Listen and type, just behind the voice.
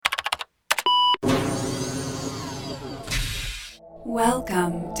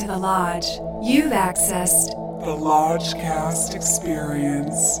Welcome to the Lodge. You've accessed the Lodgecast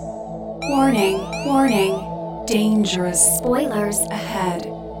experience. Warning, warning, dangerous spoilers ahead.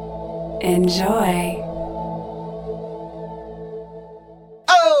 Enjoy.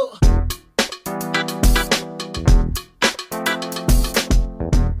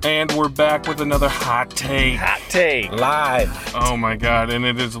 And we're back with another hot take. Hot take. Live. Oh my god, and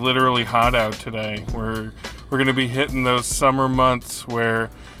it is literally hot out today. We're going to be hitting those summer months where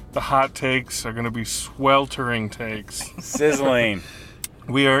the hot takes are going to be sweltering takes. Sizzling.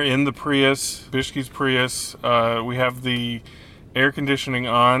 We are in the Prius, Bishke's Prius. We have the air conditioning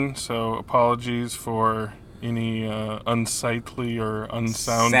on, so apologies for any unsightly or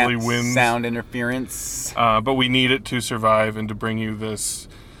unsoundly winds. Sound interference. But we need it to survive and to bring you this.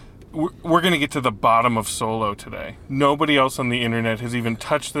 We're going to get to the bottom of Solo today. Nobody else on the internet has even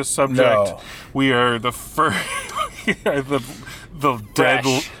touched this subject. No. We are the first. We are the dead.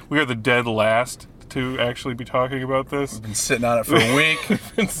 We are the dead last to actually be talking about this. We've been sitting on it for a week.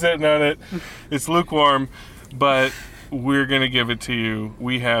 We've been sitting on it. It's lukewarm, but we're going to give it to you.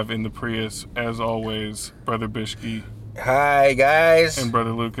 We have in the Prius, as always, Brother Bishke. Hi, guys. And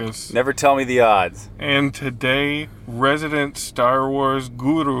Brother Lucas. Never tell me the odds. And today, resident Star Wars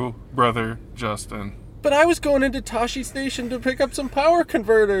guru, Brother Justin. But I was going into Tashi Station to pick up some power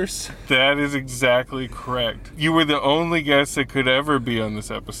converters. That is exactly correct. You were the only guest that could ever be on this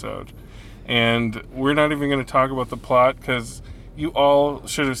episode. And we're not even going to talk about the plot because you all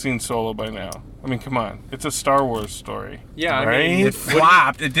should have seen Solo by now. I mean, come on. It's a Star Wars story. Yeah, right? I mean, It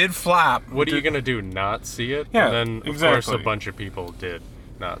flopped. It did flop. what are you going to do, not see it? Yeah, and then, of exactly. course, a bunch of people did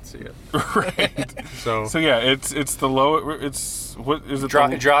not see it. Right. So Yeah, it's the low. It's what is it?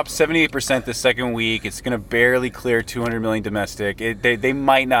 It dropped 78% the second week. It's going to barely clear 200 million domestic. They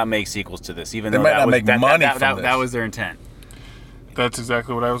might not make sequels to this, even They though might that not was, make that, money that, from that, this. that was their intent. That's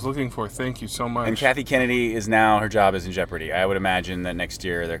exactly what I was looking for. Thank you so much. And Kathy Kennedy is now, her job is in jeopardy. I would imagine that next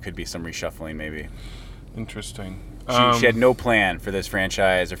year there could be some reshuffling maybe. Interesting. She had no plan for this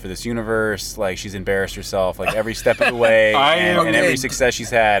franchise or for this universe. Like, she's embarrassed herself like every step of the way, and every success she's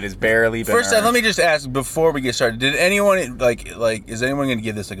had has barely been First, earned. let me just ask before we get started. Did anyone like is anyone going to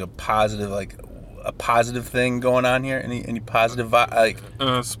give this like a positive thing going on here? Any positive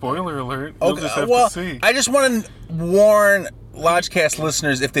Spoiler alert. You'll Okay, just have well, to see. I just want to warn Lodgecast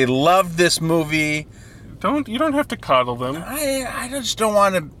listeners if they loved this movie. You don't have to coddle them. I just don't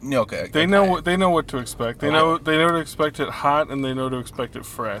want to. Okay. They know what to expect. They know to expect it hot and they know to expect it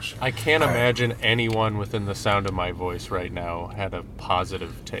fresh. I can't imagine anyone within the sound of my voice right now had a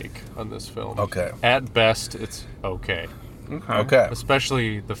positive take on this film. Okay. At best, it's okay. Okay.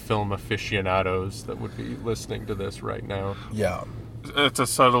 Especially the film aficionados that would be listening to this right now. Yeah. It's a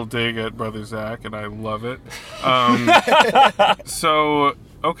subtle dig at Brother Zach, and I love it. So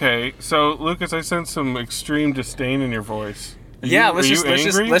Lucas, I sense some extreme disdain in your voice.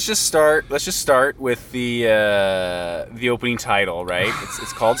 Let's just start with the opening title, right?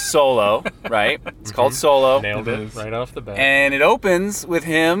 It's called Solo, right? It's called Solo. Nailed it right off the bat. And it opens with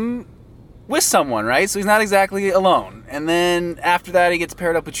him with someone, right? So he's not exactly alone. And then after that, he gets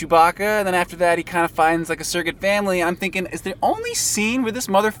paired up with Chewbacca. And then after that, he kind of finds like a surrogate family. I'm thinking, is the only scene where this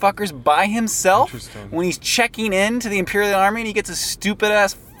motherfucker's by himself when he's checking in to the Imperial Army and he gets a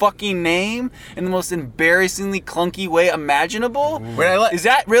stupid-ass fucking name in the most embarrassingly clunky way imaginable? Is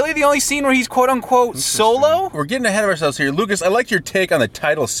that really the only scene where he's quote-unquote solo? We're getting ahead of ourselves here. Lucas, I like your take on the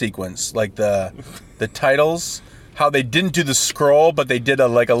title sequence, like the titles. How they didn't do the scroll, but they did a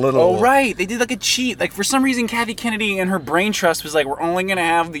little... Oh, right. They did like a cheat. Like, for some reason, Kathy Kennedy and her brain trust was like, we're only going to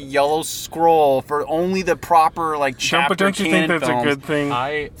have the yellow scroll for only the proper, chapter But don't you think that's films. a good thing? No,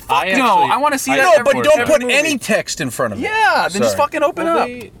 I want to see that. No, but don't put movie. any text in front of it. Yeah, then just fucking open up.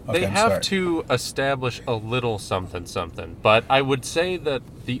 They I'm have sorry. to establish a little something. But I would say that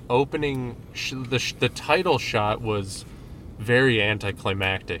the opening, the title shot was very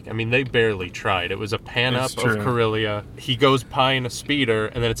anticlimactic. I mean, they barely tried. It was a pan-up of Corellia. He goes pie in a speeder,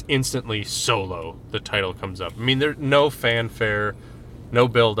 and then it's instantly Solo. The title comes up. I mean, there's no fanfare, no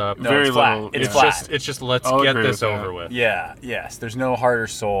build-up. No, Very it's flat. little. It's Yeah. flat. It's just let's I'll get agree this with over that. with. Yeah, yes. There's no heart or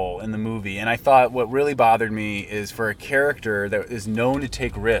soul in the movie. And I thought what really bothered me is for a character that is known to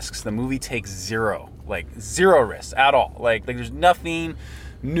take risks, the movie takes zero risks at all. Like there's nothing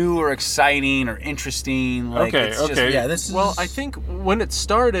new or exciting or interesting. Yeah, this is... Well, I think when it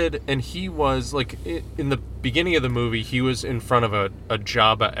started and he was, in the beginning of the movie, he was in front of a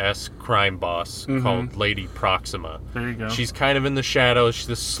Jabba-esque crime boss called Lady Proxima. There you go. She's kind of in the shadows. She's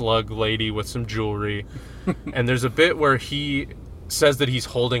this slug lady with some jewelry. And there's a bit where he says that he's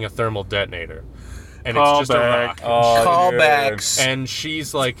holding a thermal detonator. and it's just a rock. Callbacks. And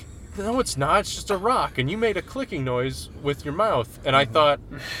she's like, no, it's not. It's just a rock. And you made a clicking noise with your mouth. And I thought,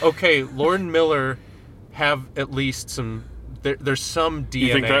 okay, Lord and Miller have at least some... There's some DNA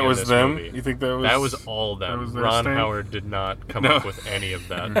You think that in was this them? movie. You think that was... That was all them. was their Ron stand? Howard did not come up with any of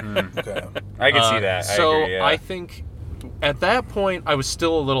that. Okay. I can see that. So I agree, yeah. I think at that point I was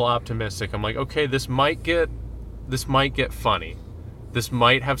still a little optimistic. I'm like, okay, this might get funny. This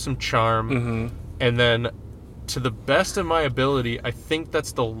might have some charm. Mm-hmm. And then to the best of my ability, I think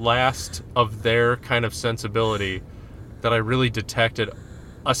that's the last of their kind of sensibility that I really detected,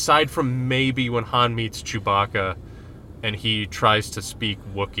 aside from maybe when Han meets Chewbacca and he tries to speak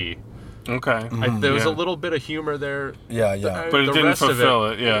Wookiee. Okay. There was a little bit of humor there. Yeah, yeah. But it The didn't rest of fulfill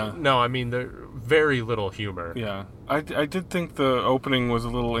it, yeah. No, I mean, there very little humor. Yeah. I did think the opening was a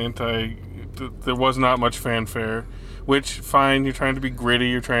little there was not much fanfare, which, fine, you're trying to be gritty,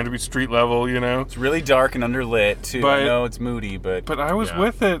 you're trying to be street level, you know? It's really dark and underlit, too. But- I know it's moody, but... But I was Yeah.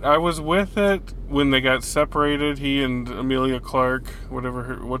 with it. I was with it when they got separated, he and Amelia Clark,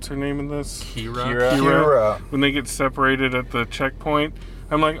 what's her name in this? Kira. Kira. When they get separated at the checkpoint,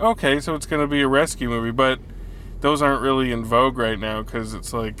 I'm like, okay, so it's going to be a rescue movie, but those aren't really in vogue right now because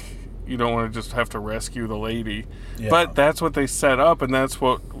it's like you don't want to just have to rescue the lady. Yeah. But that's what they set up, and that's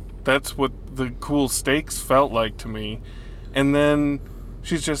what the cool stakes felt like to me. And then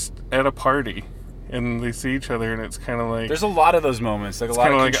she's just at a party, and they see each other, and it's kind of like... There's a lot of those moments, like a lot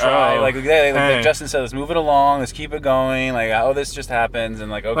of kinda like, contrived, oh, like hey. Justin said, let's move it along, let's keep it going, like, oh, this just happens,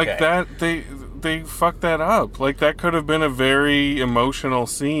 and like, okay. Like that, they fucked that up. Like, that could have been a very emotional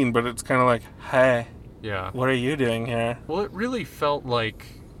scene, but it's kind of like, hey, Yeah. what are you doing here? Well, it really felt like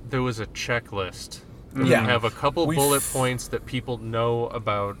there was a checklist. Yeah. You have a couple We bullet f- points that people know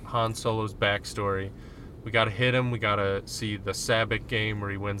about Han Solo's backstory. We gotta hit him. We gotta see the Sabbath game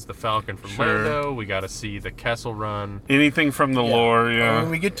where he wins the Falcon from Sure. Lando. We gotta see the Kessel Run. Anything from the lore, yeah. I mean,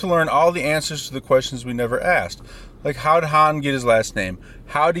 we get to learn all the answers to the questions we never asked. Like, how did Han get his last name?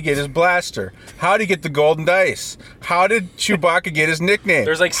 How did he get his blaster? How did he get the golden dice? How did Chewbacca get his nickname?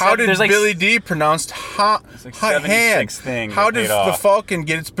 There's like how seven- did there's like Billy D pronounced Han? like 76 things How that did paid the off. Falcon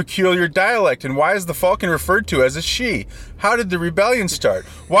get its peculiar dialect? And why is the Falcon referred to as a she? How did the rebellion start?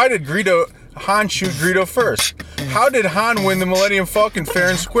 Why did Han shoot Greedo first? How did Han win the Millennium Falcon fair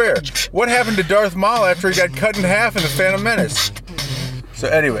and square? What happened to Darth Maul after he got cut in half in the Phantom Menace? So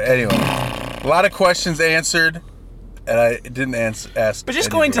anyway, a lot of questions answered, and I didn't ask. But just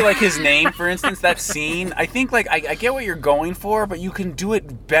going to like his name, for instance, that scene, I think like I get what you're going for, but you can do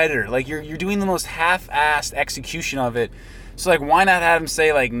it better. Like you're doing the most half-assed execution of it. So like, why not have him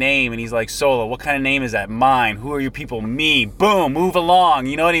say like name, and he's like Solo. What kind of name is that? Mine. Who are you people? Me. Boom. Move along.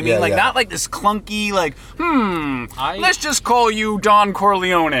 You know what I mean? Yeah, like yeah. not like this clunky like let's just call you Don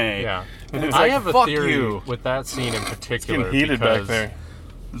Corleone. Yeah. And it's I like, have a fuck theory you. with that scene in particular. Getting heated because back there.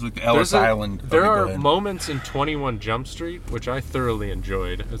 It was like Ellis Island. There Okay, go are ahead. moments in 21 Jump Street, which I thoroughly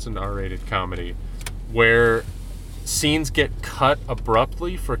enjoyed. It's an R-rated comedy, where scenes get cut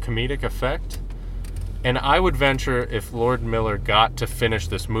abruptly for comedic effect. And I would venture if Lord Miller got to finish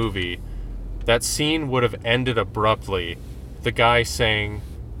this movie, that scene would have ended abruptly. The guy saying,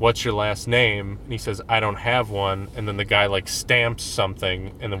 "What's your last name?" And he says, "I don't have one." And then the guy like stamps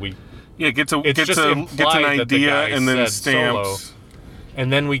something, and then Yeah, gets It's an just implied that the idea guy and then said stamps. Solo.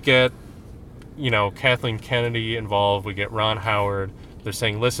 And then we get, Kathleen Kennedy involved. We get Ron Howard. They're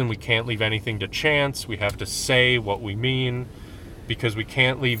saying, listen, we can't leave anything to chance. We have to say what we mean because we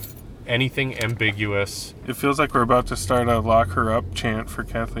can't leave anything ambiguous. It feels like we're about to start a lock her up chant for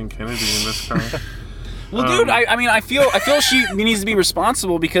Kathleen Kennedy in this time. Well, dude, I feel she needs to be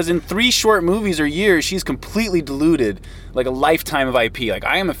responsible because in 3 short movies or years, she's completely diluted like a lifetime of IP. Like,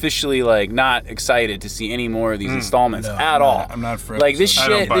 I am officially like not excited to see any more of these installments No, at I'm all. not- I'm not for like this I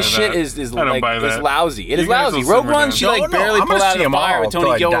don't shit. buy This shit that. is I don't buy like is that. lousy. It is You guys lousy. will Rogue simmer One, down. she No, like no, barely I'm pulled gonna out see of the 'em fire all with Tony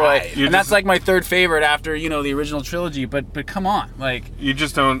till I Gilroy, die. You and that's just- like my third favorite after the original trilogy. But come on, like. You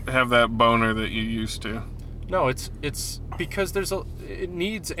just don't have that boner that you used to. No, it's because it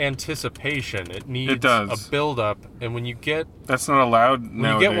needs anticipation. It needs does. a build-up. And when you get That's not allowed when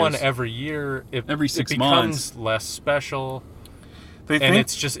nowadays. you get one every year, Every it 6 becomes months. less special. They And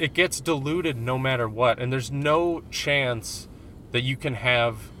think it gets diluted no matter what. And there's no chance that you can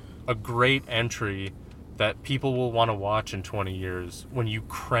have a great entry that people will want to watch in 20 years when you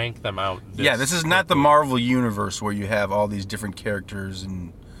crank them out. This is not the Marvel universe where you have all these different characters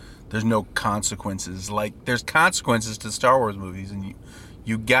and there's no consequences. Like, there's consequences to Star Wars movies, and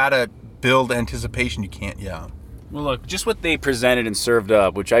you gotta build anticipation. You can't, Well, look, just what they presented and served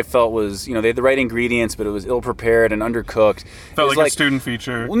up, which I felt was, they had the right ingredients, but it was ill-prepared and undercooked. Felt like a student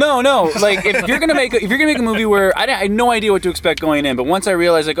feature. Well, no. Like, if you're gonna make a movie where I had no idea what to expect going in, but once I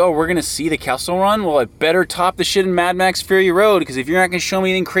realized, like, oh, we're gonna see the Kessel Run, well, it better top the shit in Mad Max Fury Road, because if you're not gonna show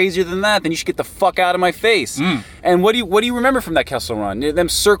me anything crazier than that, then you should get the fuck out of my face. And what do you remember from that Kessel Run? Them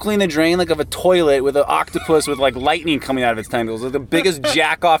circling the drain like of a toilet with an octopus with like lightning coming out of its tentacles. Like the biggest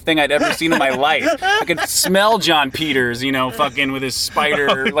jack-off thing I'd ever seen in my life. I could smell John Peters, fucking with his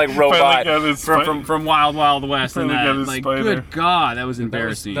spider like robot from Wild Wild West and that. Like, good God, that was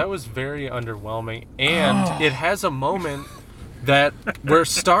embarrassing. That was very underwhelming, and it has a moment where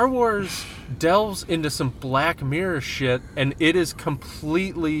Star Wars delves into some Black Mirror shit, and it is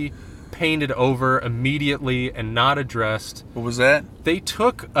completely painted over immediately and not addressed. What was that? They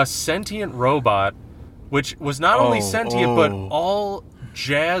took a sentient robot, which was not only sentient, but all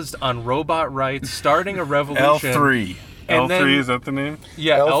jazzed on robot rights, starting a revolution. L3. And L3, is that the name?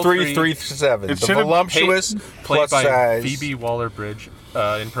 Yeah, L337. It The should have voluptuous played plus by size. Phoebe Waller-Bridge,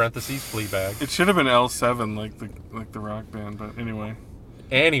 in parentheses, Fleabag. It should have been L7, like the rock band, but anyway.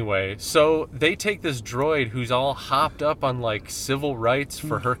 Anyway, so they take this droid who's all hopped up on like civil rights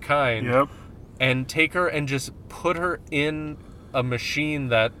for her kind, Yep. and take her and just put her in a machine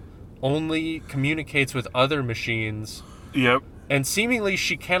that only communicates with other machines, Yep. and seemingly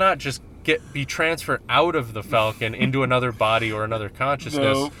she cannot just be transferred out of the Falcon into another body or another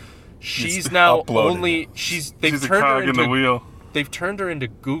consciousness. No. She's now uploaded. only She's they've a turned her cog in into the wheel. they've turned her into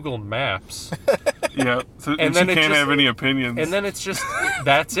Google Maps. Yeah. So, And and then she it can't just- have any opinions. And then it's just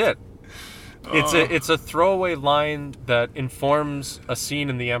that's it. It's a throwaway line that informs a scene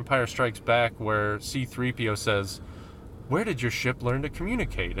in The Empire Strikes Back where C-3PO says, "Where did your ship learn to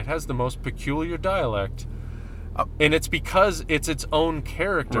communicate? It has the most peculiar dialect." And it's because it's its own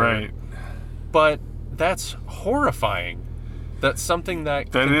character. Right. But that's horrifying. That's something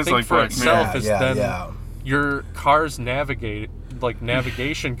that can is think like for Black itself Mirror. is Yeah, then yeah. your car's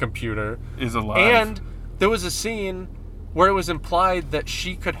navigation computer Is alive. And there was a scene where it was implied that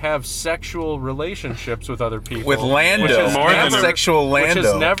she could have sexual relationships with other people. With Lando. Which has More never, than- sexual Lando. Which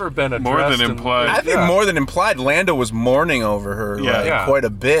has never been addressed. More than implied. I think more than implied. Lando was mourning over her Yeah. quite a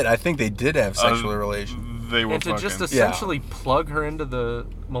bit. I think they did have sexual relations. They were And to fucking. just essentially plug her into the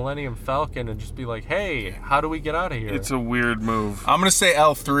Millennium Falcon and just be like, hey, how do we get out of here? It's a weird move. I'm gonna say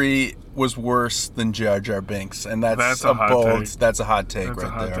L3 was worse than Jar Jar Binks, and that's a hot bold. take. That's a hot take That's right a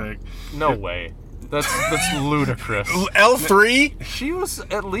hot there. take. No way. That's ludicrous. L3. She was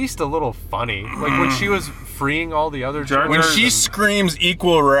at least a little funny. Like when she was freeing all the other Jar droids When Jar- she and- screams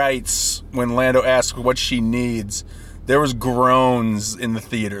equal rights when Lando asks what she needs, there was groans in the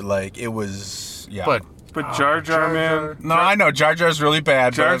theater. Like it was, yeah. But Jar Jar, man. no, I know Jar Jar's really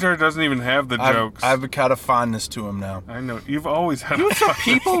bad. Jar but Jar doesn't even have the jokes. I've got a fondness to him now. I know. You've always had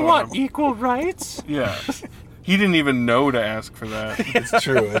People want equal rights? Yeah. He didn't even know to ask for that. It's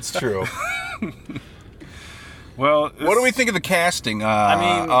true. It's true. Well, What do we think of the casting?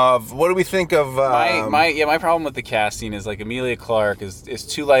 mean, what do we think of? My problem with the casting is like Emilia Clarke is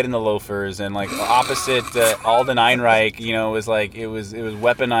too light in the loafers, and like opposite Alden Ehrenreich, is like it was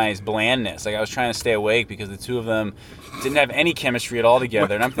weaponized blandness. Like I was trying to stay awake because the two of them didn't have any chemistry at all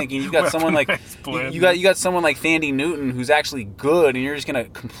together, and I'm thinking you've got someone like Weaponized you got someone like Thandie Newton who's actually good, and you're just gonna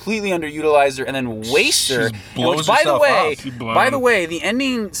completely underutilize her and then waste her. She And blows which, by the herself way, up. She blown. by the way, the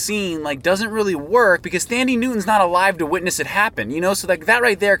ending scene like doesn't really work because Thandie Newton's not alive to witness it happen. So like that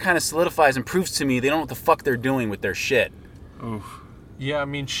right there kind of solidifies and proves to me they don't know what the fuck they're doing with their shit. Oof. Yeah, I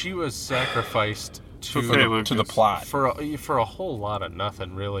mean, she was sacrificed Okay, to Lucas. to the plot. for a whole lot of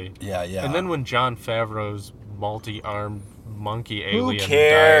nothing, really. Yeah, yeah. And then when Jon Favreau's multi-armed monkey Who alien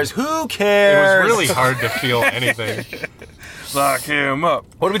cares? died, Who it cares? was really hard to feel anything. Lock him up.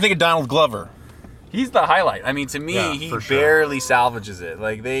 What do we think of Donald Glover? He's the highlight. I mean, to me, Yeah, he for sure. barely salvages it.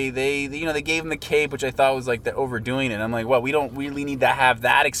 Like they gave him the cape, which I thought was like the overdoing it. I'm like, well, we don't really need to have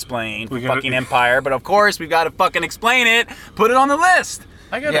that explained for We gotta- fucking Empire, but of course we've got to fucking explain it. Put it on the list.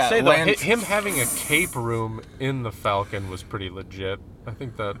 I gotta Yeah, say though, Lance- him having a cape room in the Falcon was pretty legit. I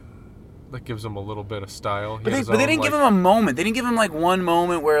think that gives him a little bit of style. But they didn't give him a moment. They didn't give him like one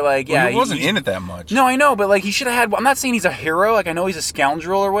moment where like, yeah, Well, he wasn't in it that much. No, I know, but like he should have had. I'm not saying he's a hero. Like I know he's a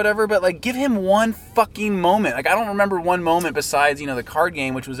scoundrel or whatever, but like give him one fucking moment. Like I don't remember one moment besides the card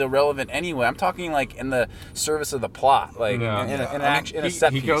game, which was irrelevant anyway. I'm talking like in the service of the plot, like Yeah. in a He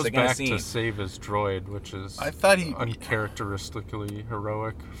set piece, goes like in a back scene. to save his droid, which is I thought he- uncharacteristically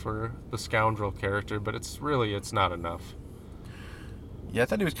heroic for the scoundrel character, but it's not enough. Yeah, I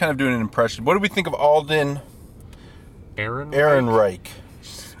thought he was kind of doing an impression. What do we think of Alden Aaron? Ehrenreich?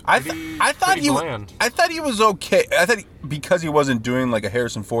 I thought pretty bland. I thought he was okay. I thought because he wasn't doing like a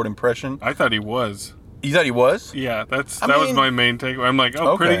Harrison Ford impression. I thought he was. You thought he was? Yeah, that I was mean- my main takeaway. I'm like,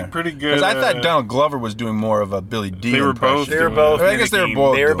 oh, Okay. pretty good. Because I thought Donald Glover was doing more of a Billy D. They were both impression. They were doing both. it. I guess they were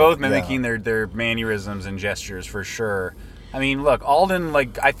both They were doing both it, yeah. mimicking their mannerisms and gestures for sure. I mean, look, Alden,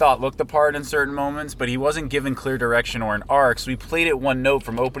 like I thought, looked the part in certain moments, but he wasn't given clear direction or an arc. So we played it one note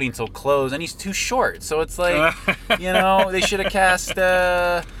from opening till close, and he's too short. So it's like, they should have cast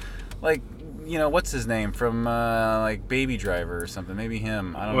what's his name from like Baby Driver or something? Maybe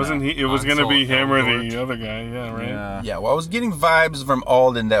him. I don't Wasn't know. he? It was going to be Hansel him or Elgort. the other guy. Yeah, right. Yeah. Yeah, well, I was getting vibes from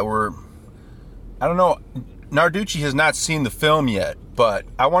Alden that were, I don't know, Narducci has not seen the film yet, but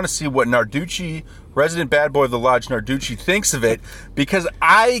I want to see what Narducci, resident bad boy of the lodge Narducci, thinks of it, because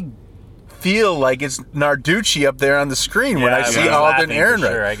I feel like it's Narducci up there on the screen when Yeah, I see when he's Alden laughing, for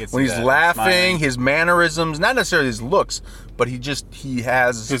Ehrenreich. sure, I could see when he's that. laughing, Smiling. his mannerisms, not necessarily his looks, but he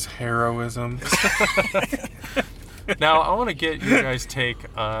has... His heroism. Now, I want to get your guys' take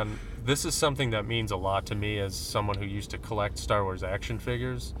on this. Is something that means a lot to me as someone who used to collect Star Wars action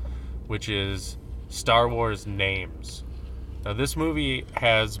figures, which is Star Wars names. Now, this movie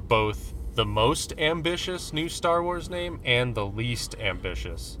has both the most ambitious new Star Wars name and the least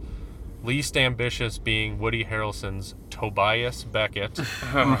ambitious. Least ambitious being Woody Harrelson's Tobias Beckett.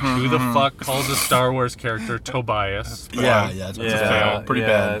 Who the fuck calls a Star Wars character Tobias? yeah, it's pretty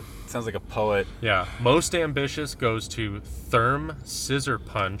bad. Sounds like a poet. Yeah. Most ambitious goes to Therm Scissor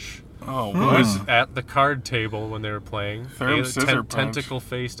Punch, Oh, who what? was at the card table when they were playing. Therm Scissor Punch.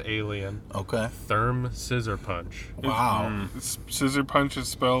 Tentacle-faced alien. Okay. Therm Scissor Punch. Wow. Scissor Punch is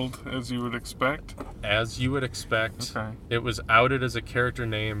spelled as you would expect. As you would expect, Okay. it was outed as a character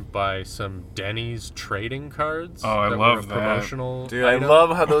name by some Denny's trading cards. Oh, I that love were a that. promotional Dude, item. I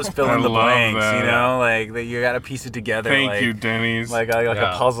love how those fill I in the love blanks, that. you know? Like, that you gotta piece it together. Thank like, you, Denny's. Like Yeah.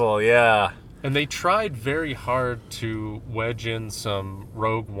 a puzzle, yeah. And they tried very hard to wedge in some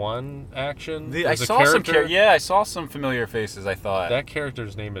Rogue One action. I There's a saw some character- I saw some familiar faces, I thought. That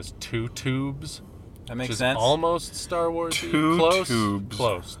character's name is Two Tubes. That makes Which is sense. almost Star Wars. Two Close. Tubes.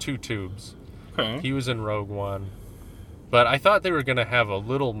 Close. Two Tubes. Okay. He was in Rogue One. But I thought they were going to have a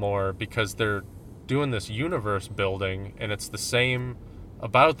little more because they're doing this universe building and it's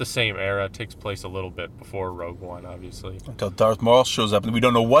about the same era. It takes place a little bit before Rogue One, obviously. Until Darth Maul shows up and we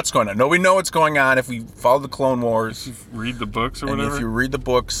don't know what's going on. No, we know what's going on if we follow the Clone Wars. Read the books or And whatever. if you read the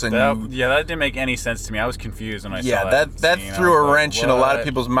books and That, you... yeah, that didn't make any sense to me. I was confused when I saw Yeah, that. that scene. threw I a was like, wrench in a lot of what?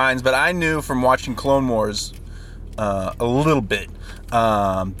 people's minds, but I knew from watching Clone Wars a little bit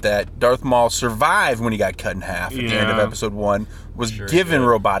that Darth Maul survived when he got cut in half at the end of Yeah. Episode 1, was Sure given did.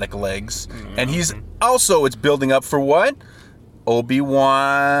 robotic legs, and he's also, it's building up for what?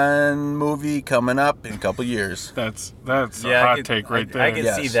 Obi-Wan movie coming up in a couple years. That's a Yeah, hot take right there. I could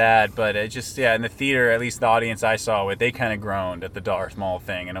see Yes. that, but it just, in the theater, at least the audience I saw with, they kind of groaned at the Darth Maul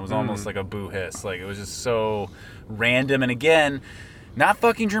thing, and it was almost like a boo hiss. Like, it was just so random, and again, not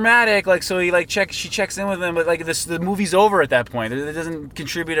fucking dramatic. Like, so he she checks in with him, but like the movie's over at that point. It doesn't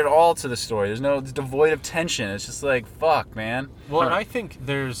contribute at all to the story. It's devoid of tension. It's just like, fuck, man. Well, and I think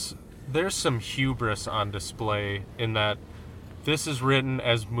there's some hubris on display in that this is written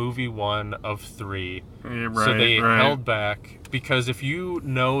as movie 1 of 3. Yeah, So they right. held back because if you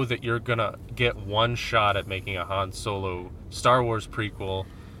know that you're gonna get one shot at making a Han Solo Star Wars prequel,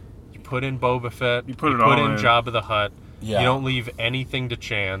 you put in Boba Fett, You put it all in in. Jabba the Hutt. Yeah. You don't leave anything to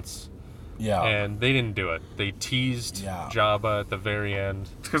chance, Yeah. and they didn't do it. They teased Yeah. Jabba at the very end.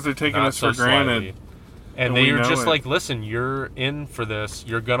 It's because they're taking Not us so for granted. slyly. And And they we were know just it. like, listen, you're in for this.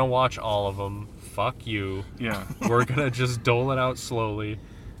 You're gonna watch all of them. Fuck you. Yeah. We're gonna just dole it out slowly,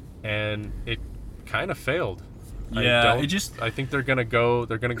 and it kind of failed. Yeah, I think they're gonna go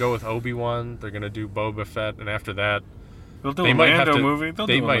with Obi-Wan. They're gonna do Boba Fett, and after that, They'll do they a might have Lando to. movie. They'll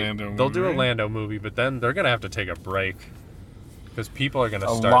do a a Lando movie, but then they're gonna have to take a break because people are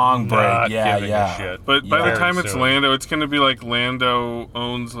gonna A start long break, not yeah, giving yeah. a shit. But by the very time it's soon. Lando, it's going to be like Lando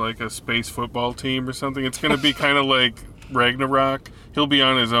owns like a space football team or something. It's going to be kind of like Ragnarok. He'll be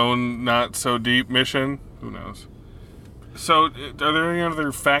on his own not so deep mission. Who knows? So, are there any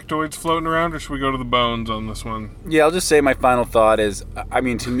other factoids floating around, or should we go to the bones on this one? Yeah, I'll just say my final thought is, I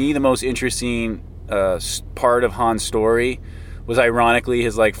mean, to me, the most interesting part of Han's story was ironically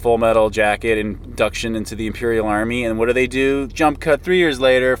his like Full Metal Jacket induction into the Imperial Army. And what do? Jump cut 3 years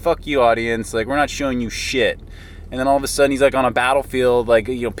later. Fuck you, audience. Like, we're not showing you shit. And then all of a sudden he's like on a battlefield, like,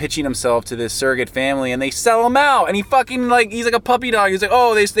 you know, pitching himself to this surrogate family, and they sell him out. And he fucking like, he's like a puppy dog. He's like,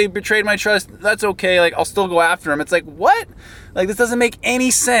 oh, they betrayed my trust. That's okay. Like, I'll still go after him. It's like, what? Like, this doesn't make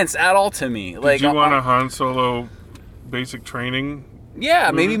any sense at all to me. Like, Did you want a Han Solo basic training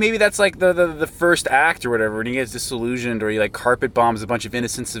Yeah, maybe that's like the first act or whatever, and he gets disillusioned, or he like carpet bombs a bunch of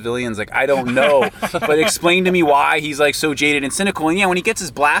innocent civilians. Like, I don't know, but explain to me why he's like so jaded and cynical. And yeah, when he gets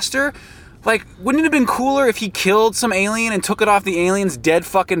his blaster, like, wouldn't it have been cooler if he killed some alien and took it off the alien's dead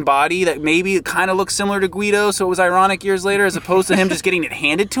fucking body that maybe kind of looked similar to Guido, so it was ironic years later, as opposed to him just getting it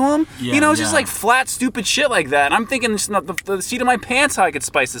handed to him? Yeah, you know, it's just like flat, stupid shit like that. And I'm thinking, it's not the seat of my pants how I could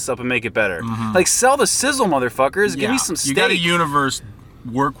spice this up and make it better. Like, sell the sizzle, motherfuckers. Give me some steak. You got a universe,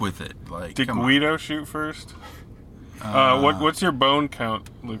 work with it. Like, Did come on. Guido shoot first? What's your bone count,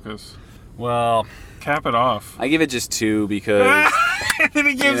 Lucas? Well, Cap it off. I give it just 2 because And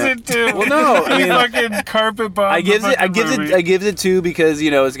he gives it 2. Well, no, I He mean, fucking carpet bomb. I gives it 2 because, you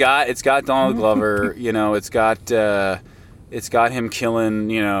know, it's got Donald Glover, you know, it's got him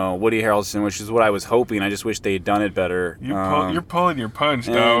killing, you know, Woody Harrelson, which is what I was hoping. I just wish they had done it better. You're pulling your punch,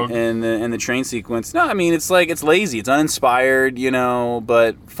 dog. And the train sequence. No, I mean, it's like, it's lazy, it's uninspired, you know,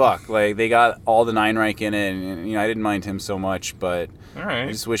 but fuck, like, they got all the Nienreich in it, and you know, I didn't mind him so much, but All right.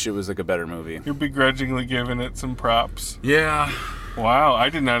 I just wish it was like a better movie. You're begrudgingly giving it some props. Yeah. Wow, I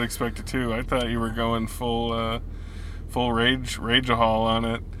did not expect it to. I thought you were going full rage-a-hall on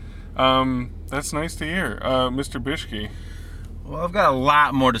it. That's nice to hear. Mr. Bishke. Well, I've got a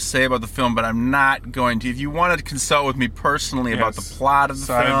lot more to say about the film, but I'm not going to. If you want to consult with me personally about the plot of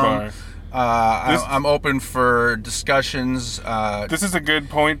the Sidebar. film, I'm open for discussions. This is a good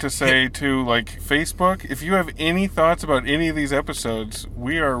point to say, too, like, Facebook, if you have any thoughts about any of these episodes,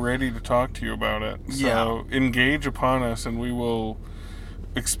 we are ready to talk to you about it. So engage upon us, and we will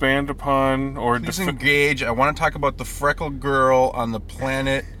expand upon or... Please engage. I want to talk about the freckled girl on the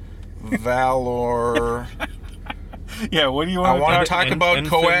planet Valor. Yeah, what do you I want want to to talk about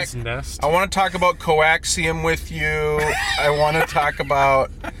Enfinn's Nest. I want to talk about coaxium with you. I want to talk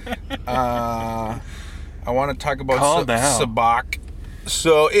about Calm down. Sabak.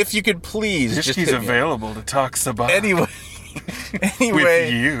 So if you could please just Bishke's hit me. available to talk Sabak. Anyway,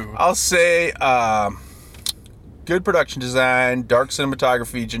 With you. I'll say good production design, dark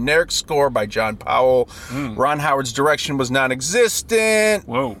cinematography, generic score by John Powell. Ron Howard's direction was non-existent.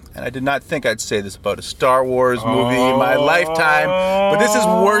 Whoa. And I did not think I'd say this about a Star Wars movie in my lifetime, but this is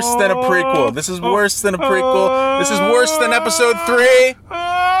worse than a prequel. This is worse than a prequel. This is worse than Episode 3.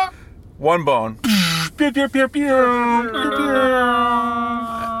 One bone.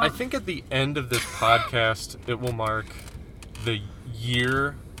 I think at the end of this podcast, it will mark the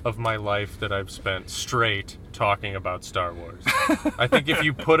year of my life that I've spent straight talking about Star Wars. I think if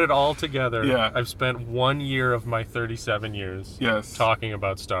you put it all together, Yeah. I've spent 1 year of my 37 years Yes. talking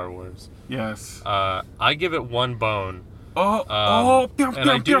about Star Wars. Yes. I give it 1 bone. And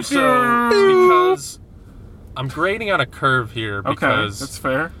And I do so because I'm grading on a curve here Okay, because that's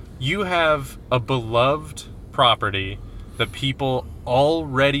fair. you have a beloved property that people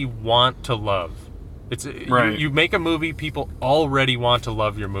already want to love. It's Right. you make a movie, people already want to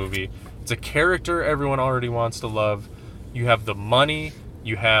love your movie. It's a character everyone already wants to love. You have the money,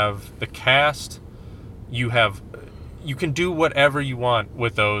 you have the cast, you can do whatever you want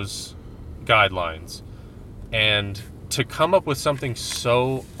with those guidelines. And to come up with something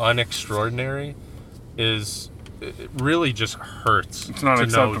so unextraordinary it really just hurts. It's not to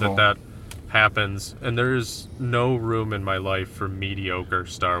acceptable. know that happens, and there is no room in my life for mediocre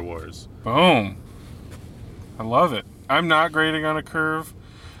Star Wars. Boom. I love it. I'm not grading on a curve.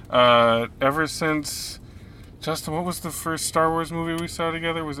 Ever since... Justin, what was the first Star Wars movie we saw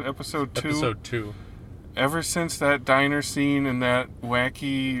together? Was it Episode 2? Episode 2. Ever since that diner scene and that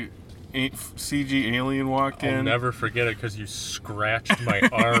wacky CG alien walked I'll in, never forget it because you scratched my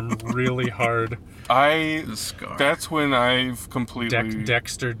arm really hard. The scar. That's when I've completely...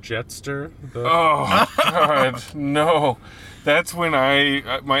 Dexter Jetster. Oh, God, no. That's when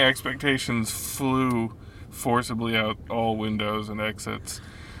my expectations flew forcibly out all windows and exits.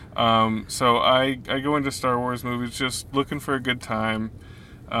 So I go into Star Wars movies just looking for a good time.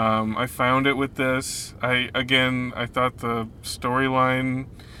 I found it with this. I thought the storyline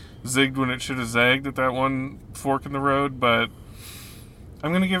zigged when it should have zagged at that one fork in the road, but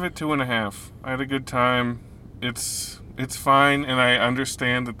I'm going to give it 2.5. I had a good time. It's fine, and I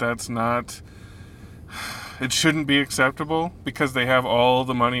understand that that's not... It shouldn't be acceptable because they have all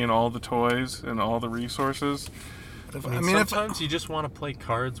the money and all the toys and all the resources. I mean, sometimes you just want to play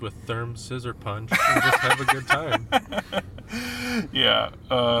cards with Therm Scissor Punch and just have a good time. Yeah.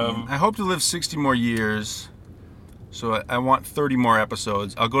 I hope to live 60 more years, so I want 30 more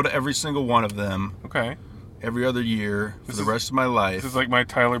episodes. I'll go to every single one of them Okay. every other year for the rest of my This life. is like my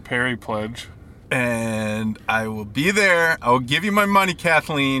Tyler Perry pledge. And I will be there. I will give you my money,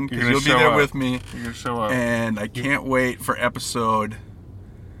 Kathleen, because you'll be there with me. You're going to show up. And I can't wait for episode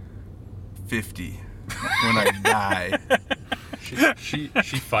 50 when I die. She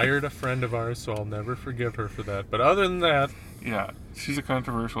fired a friend of ours, so I'll never forgive her for that. But other than that, Yeah, she's a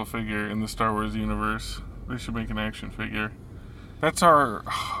controversial figure in the Star Wars universe. They should make an action figure. That's our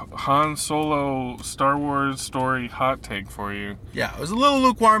Han Solo Star Wars story hot take for you. Yeah, it was a little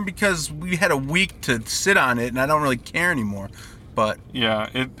lukewarm because we had a week to sit on it, and I don't really care anymore. But Yeah,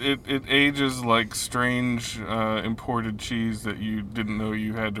 it ages like strange imported cheese that you didn't know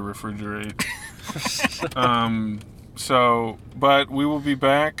you had to refrigerate. But we will be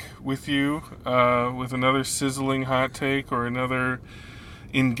back with you with another sizzling hot take or another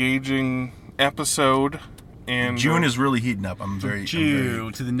engaging episode. And June is really heating up. I'm very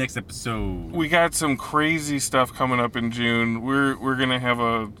To the next episode. we got some crazy stuff coming up in June. We're gonna have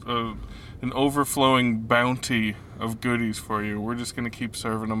an overflowing bounty of goodies for you. We're just gonna keep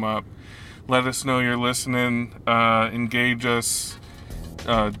serving them up. Let us know you're listening. Engage us.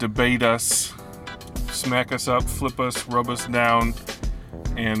 Debate us. Smack us up. Flip us. Rub us down.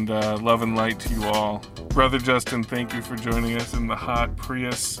 And love and light to you all. Brother Justin, thank you for joining us in the hot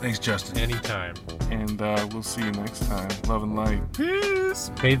Prius. Thanks, Justin. anytime. And we'll see you next time. Love and light.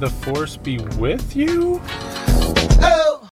 May the Force be with you. Oh!